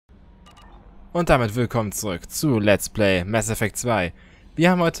Und damit willkommen zurück zu Let's Play Mass Effect 2.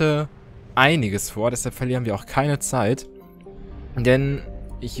 Wir haben heute einiges vor, deshalb verlieren wir auch keine Zeit. Denn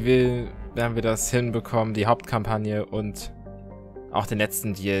ich will, wenn wir das hinbekommen, die Hauptkampagne und auch den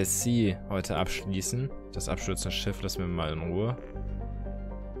letzten DLC heute abschließen. Das abstürzende Schiff lassen wir mal in Ruhe.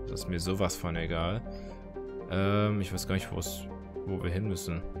 Das ist mir sowas von egal. Ich weiß gar nicht, wo wir hin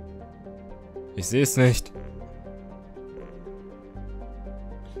müssen. Ich sehe es nicht.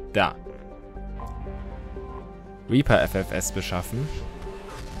 Da. Reaper FFS beschaffen.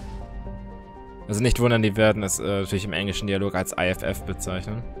 Also nicht wundern, die werden es natürlich im englischen Dialog als IFF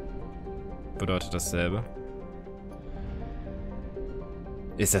bezeichnen. Bedeutet dasselbe.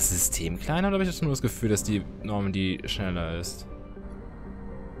 Ist das System kleiner oder habe ich jetzt nur das Gefühl, dass die Normandy schneller ist?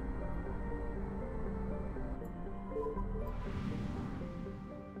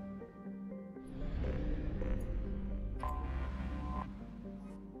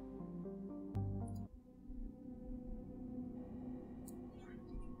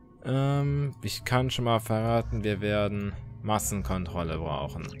 Ich kann schon mal verraten, wir werden Massenkontrolle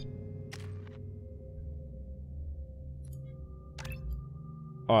brauchen.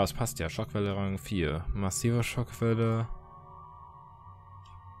 Oh, das passt ja. Schockwelle Rang 4. Massive Schockwelle.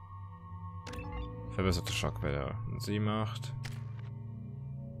 Verbesserte Schockwelle. Sie macht...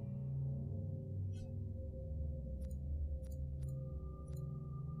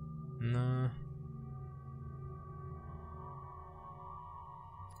 Na...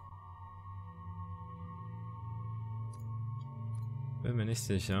 Bin mir nicht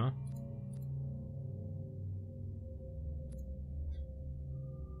sicher.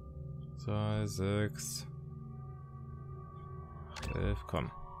 Zwei, 6, 8, 11,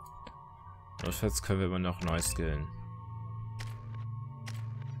 komm. Notfalls können wir aber noch neu skillen.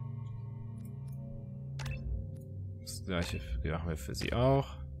 Das gleiche machen wir für sie auch.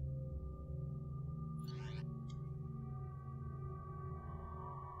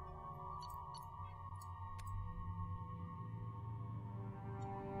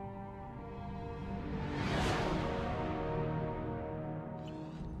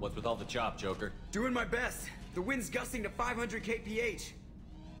 What's with all the chop, Joker? Doing my best. The wind's gusting to 500 kph.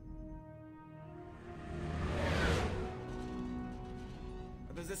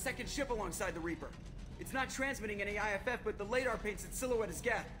 There's a second ship alongside the Reaper. It's not transmitting any IFF, but the radar paints its silhouette as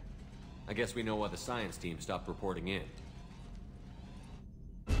Geth. I guess we know why the science team stopped reporting in.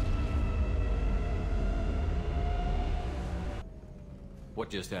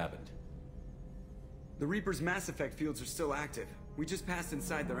 What just happened? The Reaper's Mass Effect fields are still active. We just passed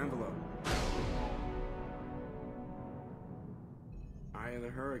inside their envelope. Eye of the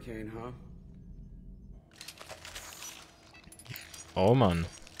Hurricane, huh? Oh Mann.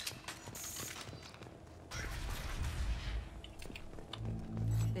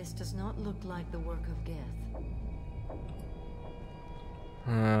 This does not look like the work of Geth.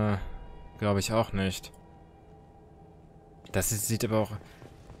 Glaube ich auch nicht. Das sieht aber auch...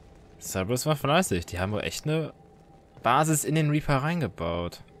 Cerberus war fleißig. Die haben wohl echt eine Basis in den Reaper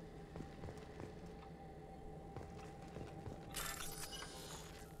reingebaut.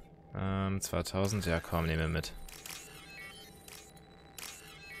 Ähm, 2000, ja komm, nehmen wir mit.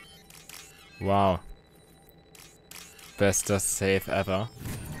 Wow. Bester Save ever.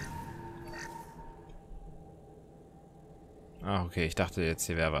 Ah, okay, ich dachte jetzt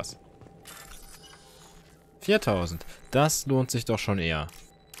hier wäre was. 4000. Das lohnt sich doch schon eher.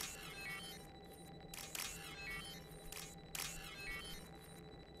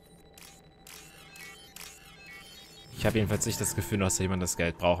 Ich habe jedenfalls nicht das Gefühl, dass jemand das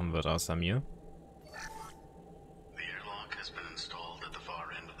Geld brauchen wird, außer mir.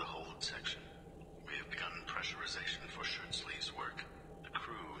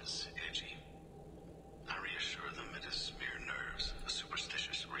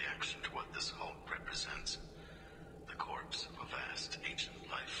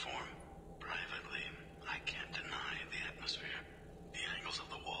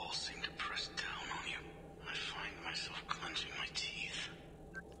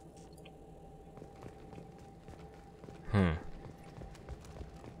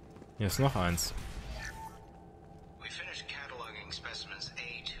 Hier ist noch eins. We finished cataloging specimens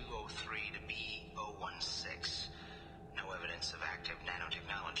A203 to B016. No evidence of active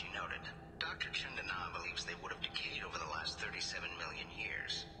nanotechnology noted. Dr. Chandana believes they would have decayed over the last 37 million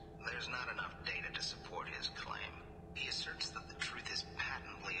years. There's not enough data to support his claim. He asserts that the truth is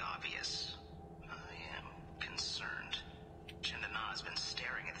patently obvious. I am concerned. Chandana has been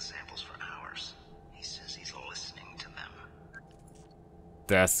staring at the samples for hours. He says he's listening to them.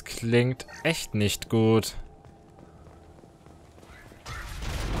 Das klingt echt nicht gut.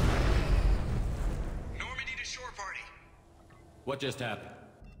 What just happened?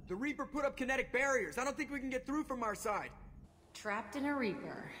 The Reaper put up kinetic barriers. I don't think we can get through from our side. Trapped in a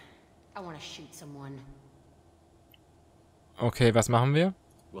Reaper. I want to shoot someone. Okay, was machen wir?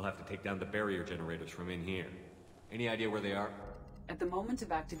 We'll have to take down the barrier generators from in here. Any idea where they are? At the moment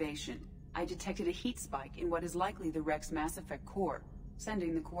of activation, I detected a heat spike in what is likely the Rex Mass Effect core,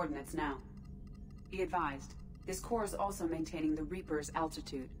 sending the coordinates now. Be advised, this core is also maintaining the Reaper's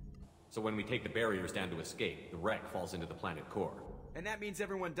altitude. So when we take the barriers down to escape, the wreck falls into the planet core. And that means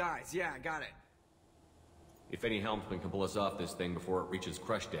everyone dies. Yeah, I got it. If any helmsman can pull us off this thing before it reaches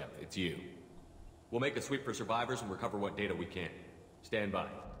crush depth, it's you. We'll make a sweep for survivors and recover what data we can. Stand by.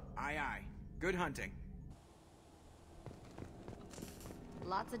 Aye, aye. Good hunting.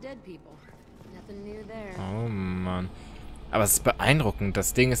 Lots of dead people. Nothing new there. Oh Mann. Aber es ist beeindruckend.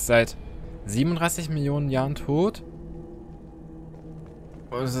 Das Ding ist seit 37 Millionen Jahren tot.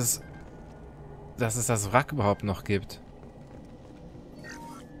 Und es ist... dass es das Wrack überhaupt noch gibt.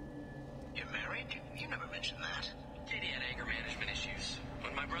 You're married? You never mentioned that. Katie had anger management issues.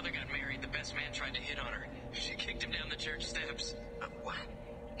 When my brother got married, the best man tried to hit on her. She kicked him down the church steps. What?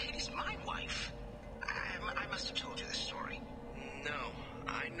 Katie's my wife. I must have told you this story. No,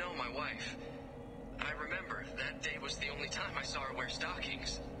 I know my wife. I remember, that day was the only time I saw her wear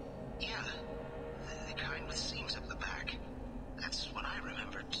stockings. Yeah. The kind with seams up the back. That's what I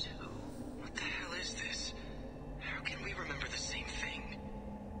remember too. What the hell is this? How can we remember the same thing?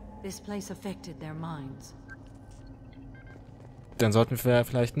 This place affected their minds. Dann sollten wir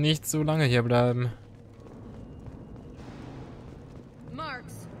vielleicht nicht so lange hier bleiben.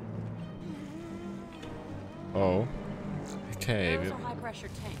 Marks. Oh. Okay. Those are high-pressure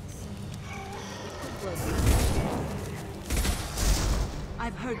tanks.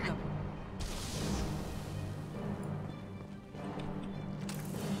 I've heard them.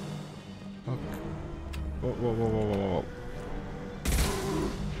 Okay. Whoa.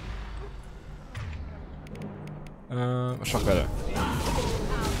 Schockwelle.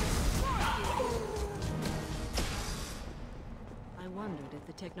 I wondered if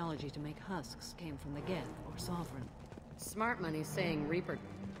the technology to make husks came from the Geth or Sovereign. Smart money saying Reaper.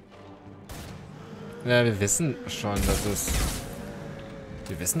 Ja, wir wissen schon, dass es...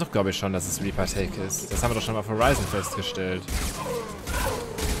 Wir wissen doch, glaube ich, schon, dass es Reaper Take ist. Das haben wir doch schon mal auf Horizon festgestellt.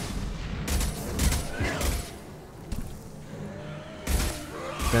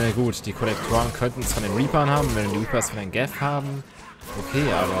 Ja gut, die Kollektoren könnten es von den Reapern haben, wenn die Reapers von den Geth haben.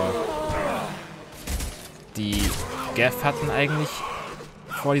 Okay, aber... Die Geth hatten eigentlich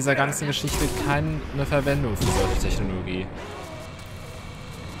vor dieser ganzen Geschichte keine Verwendung für solche Technologie.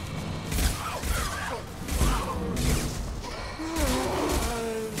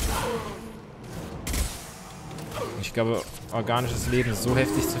 Ich glaube, organisches Leben so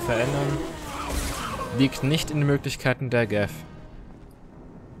heftig zu verändern, liegt nicht in den Möglichkeiten der Geth.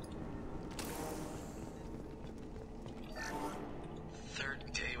 Third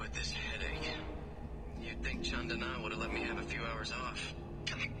day with this headache. You'd think Chandana would have let me have a few hours off.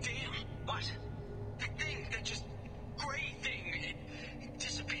 God damn! What? That thing, that just gray thing, it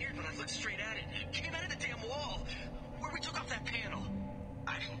disappeared when I looked straight at it. It came out of the damn wall, where we took off that panel.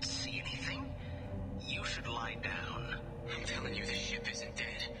 I didn't see anything. You should lie down. I'm telling you, the ship isn't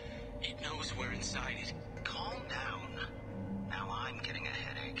dead. It knows we're inside it. Calm down. Now I'm getting a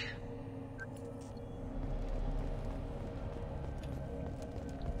headache.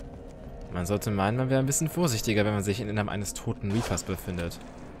 Man sollte meinen, man wäre ein bisschen vorsichtiger, wenn man sich in Innern eines toten Reapers befindet.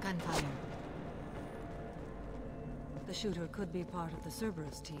 Gunfire. The shooter could be part of the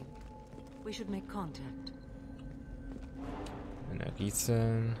Cerberus team. We should make contact.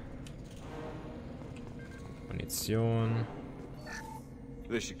 Energiezellen. Munition.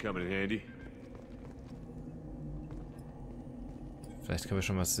 This should come in handy. Vielleicht können wir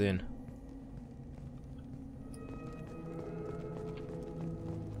schon was sehen.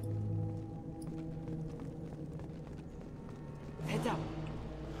 Heads up.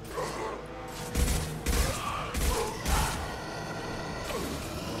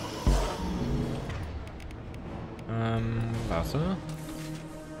 Warte.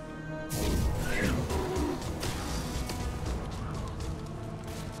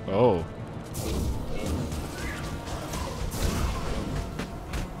 Oh.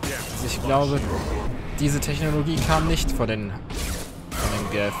 Also ich glaube, diese Technologie kam nicht von den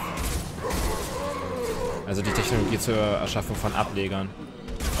Geth. Also die Technologie zur Erschaffung von Ablegern.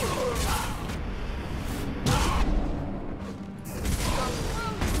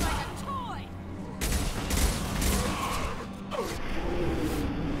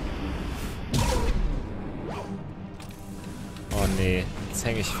 Oh nee, jetzt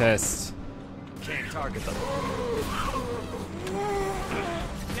hänge ich fest. Can't target them.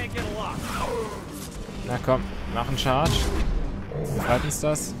 Na komm, mach einen Charge. Befreit uns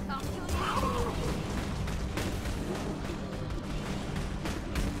das.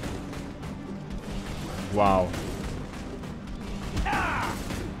 Wow.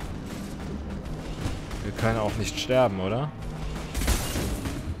 Wir können auch nicht sterben, oder?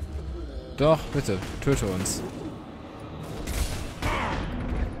 Doch, bitte, töte uns.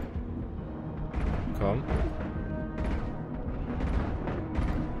 Komm.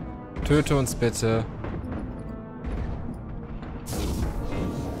 Töte uns bitte.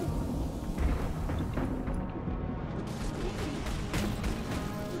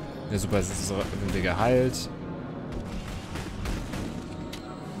 Ja, super, jetzt sind wir geheilt.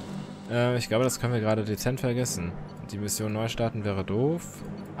 Ich glaube, das können wir gerade dezent vergessen. Die Mission neu starten wäre doof.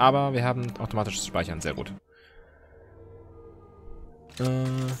 Aber wir haben automatisches Speichern, sehr gut.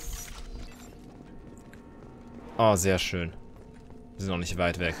 Oh, sehr schön. Wir sind noch nicht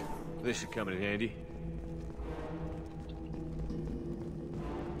weit weg. This should come in handy.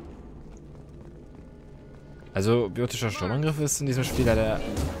 Also, biotischer Sturmangriff ist in diesem Spiel leider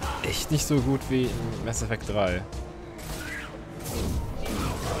echt nicht so gut wie in Mass Effect 3.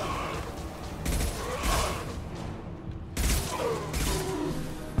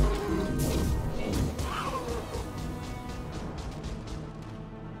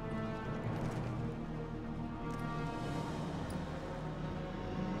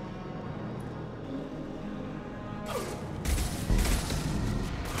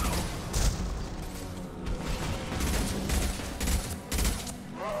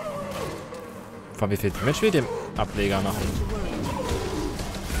 Wie viel Damage wir dem Ableger machen?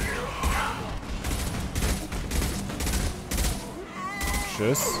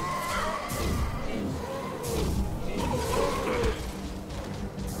 Tschüss.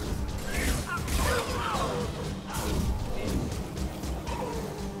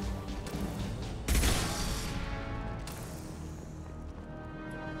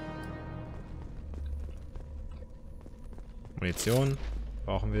 Munition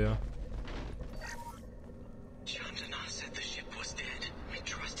brauchen wir.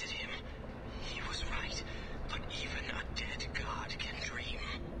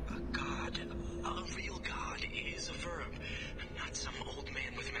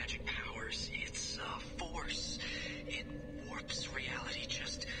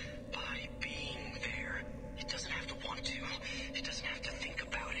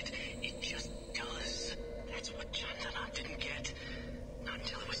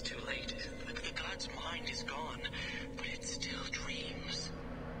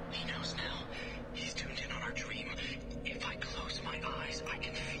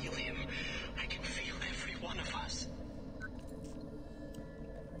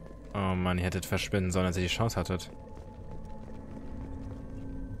 Oh Mann, ihr hättet verschwinden sollen, als ihr die Chance hattet.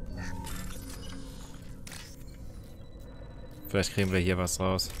 Vielleicht kriegen wir hier was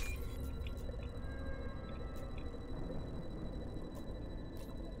raus.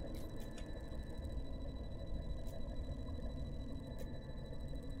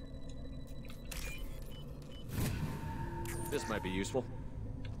 This might be useful.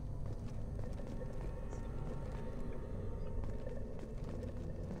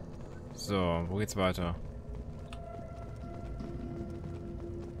 So, wo geht's weiter?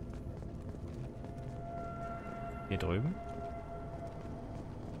 Hier drüben?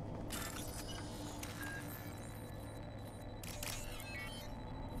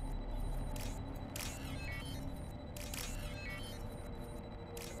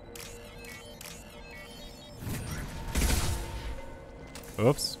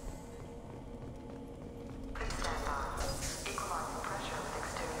 Ups.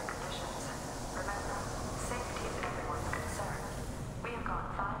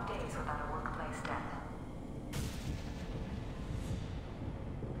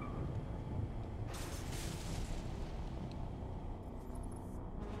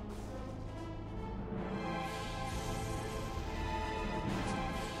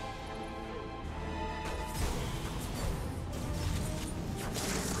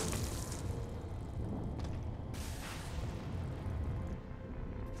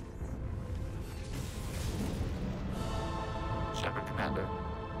 Shepard, Commander.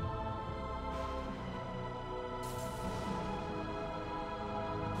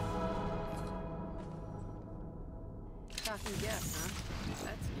 Shocking guess, huh?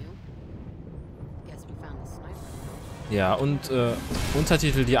 That's new. Guess we found the sniper. Ja, und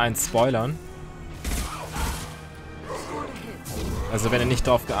Untertitel, die einen spoilern. Also wenn ihr nicht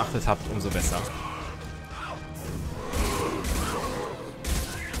drauf geachtet habt, umso besser.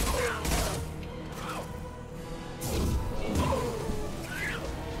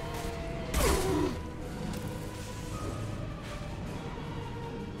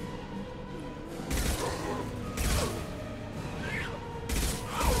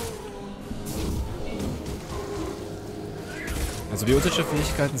 Also biotische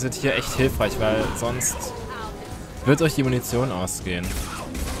Fähigkeiten sind hier echt hilfreich, weil sonst wird euch die Munition ausgehen.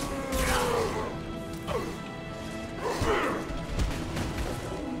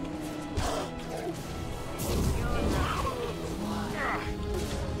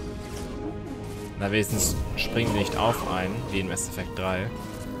 Na, wenigstens springen wir nicht auf einen, wie in Mass Effect 3.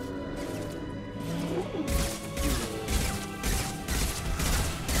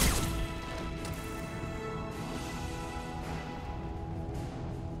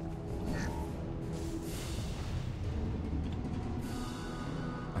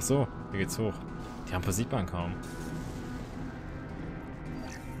 Ach so, hier geht's hoch. Die Rampe sieht man kaum.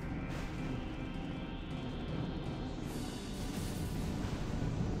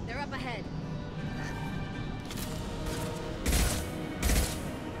 They're up ahead.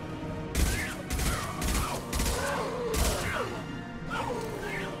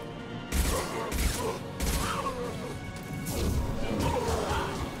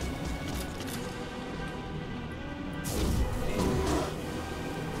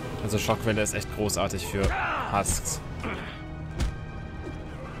 Also Schockwelle ist echt großartig für Husks.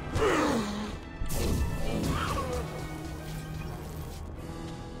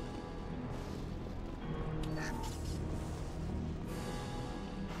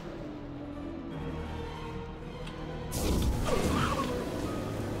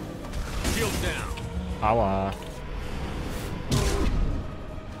 Aua.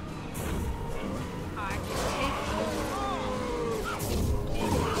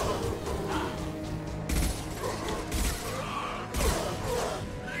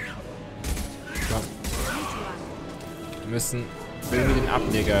 Wir müssen irgendwie den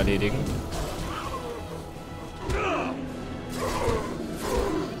Ableger erledigen.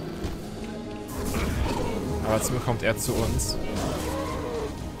 Aber jetzt kommt er zu uns.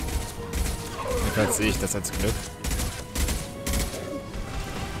 Jedenfalls sehe ich das als Glück.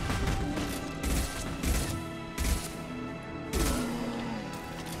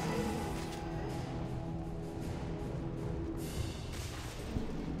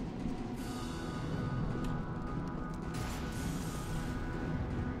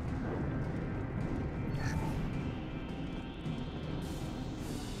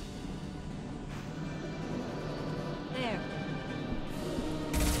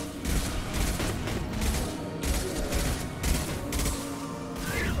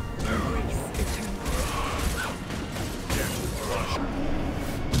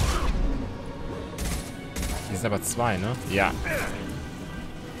 Sind aber zwei, ne? Ja.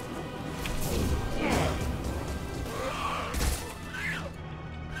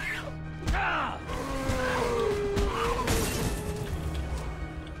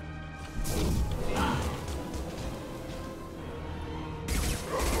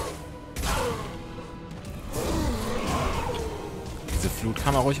 Diese Flut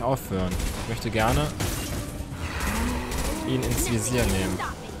kann man ruhig aufhören. Ich möchte gerne ihn ins Visier nehmen.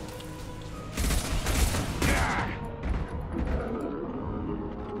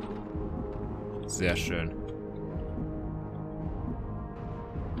 Sehr schön.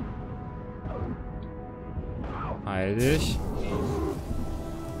 Heil dich.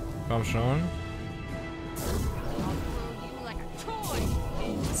 Komm schon.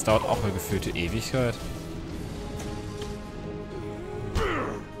 Das dauert auch eine gefühlte Ewigkeit.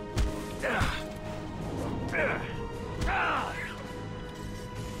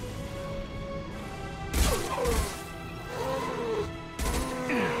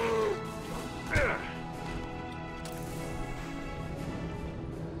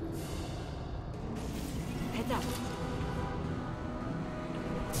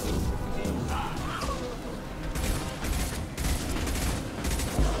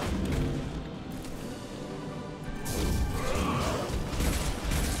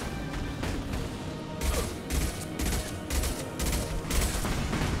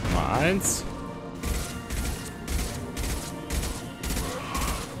 Eins.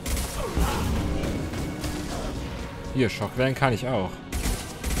 Hier, Schockwellen kann ich auch.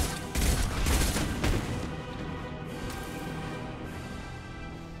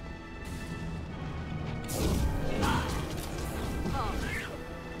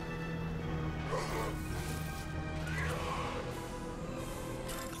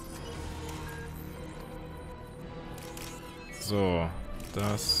 So,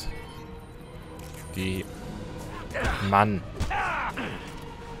 das... Die... Mann.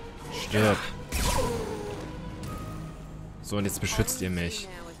 Stirb. So, und jetzt beschützt ihr mich.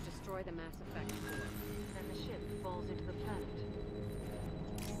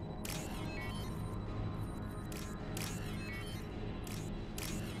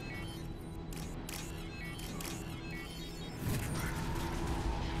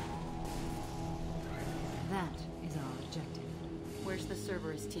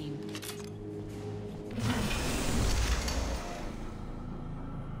 this team.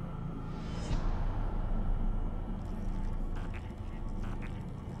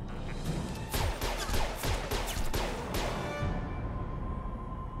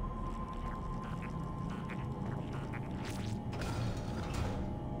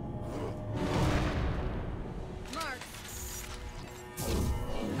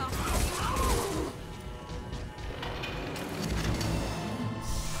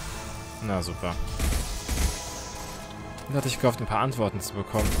 Na super. Dann hatte ich gehofft, ein paar Antworten zu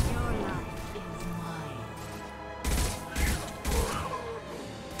bekommen.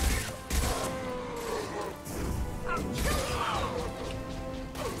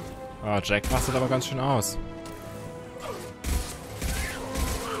 Oh, Jack rastet aber ganz schön aus.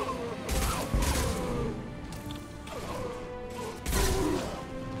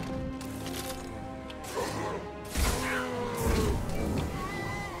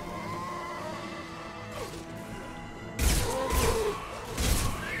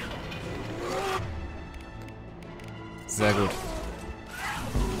 Sehr gut.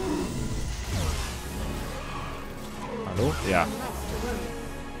 Hallo? Ja.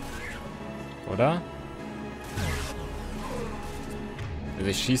 Oder? Also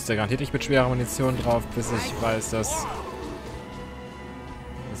ich schieße da garantiert nicht mit schwerer Munition drauf, bis ich weiß, dass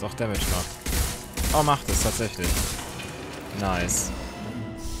es auch Damage macht. Oh, macht es tatsächlich. Nice.